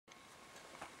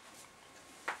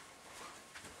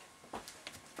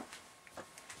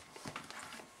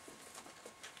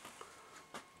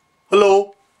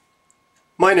Hello,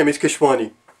 my name is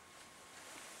Keshwani.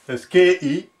 That's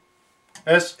Keshwani,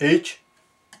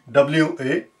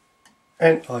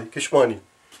 Keshwani.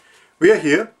 We are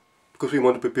here because we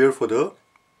want to prepare for the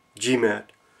GMAT.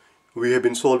 We have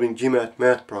been solving GMAT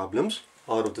math problems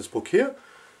out of this book here,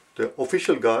 the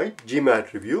official guide,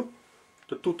 GMAT review,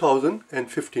 the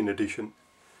 2015 edition.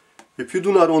 If you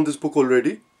do not own this book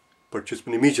already, purchase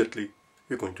it immediately.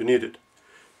 You're going to need it.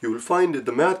 You will find that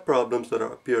the math problems that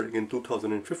are appearing in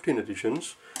 2015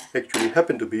 editions actually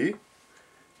happen to be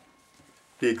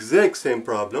the exact same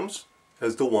problems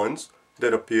as the ones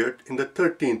that appeared in the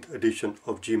 13th edition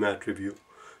of GMAT review.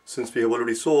 Since we have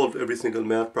already solved every single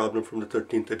math problem from the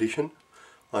 13th edition,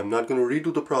 I'm not going to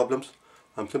redo the problems.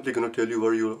 I'm simply going to tell you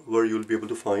where you'll be able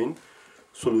to find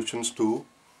solutions to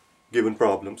given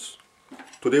problems.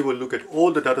 Today we'll look at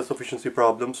all the data sufficiency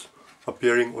problems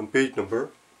appearing on page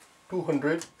number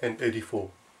 284.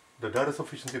 The data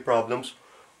sufficiency problems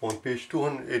on page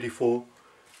 284,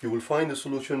 you will find the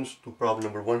solutions to problem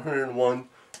number 101,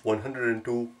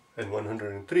 102 and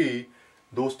 103.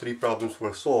 Those three problems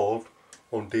were solved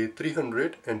on day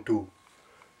 302.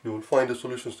 You will find the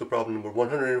solutions to problem number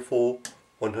 104,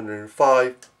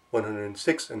 105,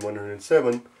 106 and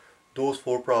 107. Those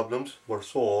four problems were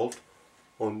solved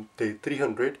on day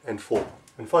 304.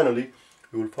 And finally,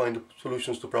 you will find the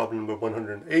solutions to problem number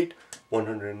 108,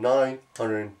 109,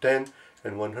 110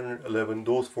 and 111.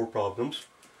 Those four problems,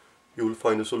 you will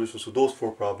find the solutions to those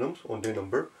four problems on day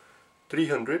number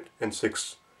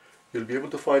 306. You'll be able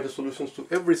to find the solutions to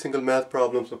every single math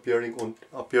problems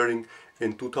appearing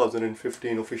in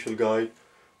 2015 official guide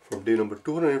from day number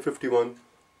 251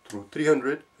 through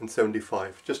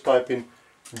 375. Just type in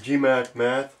GMAT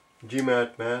math,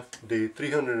 day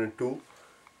 302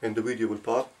 and the video will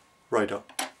pop right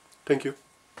up. Thank you.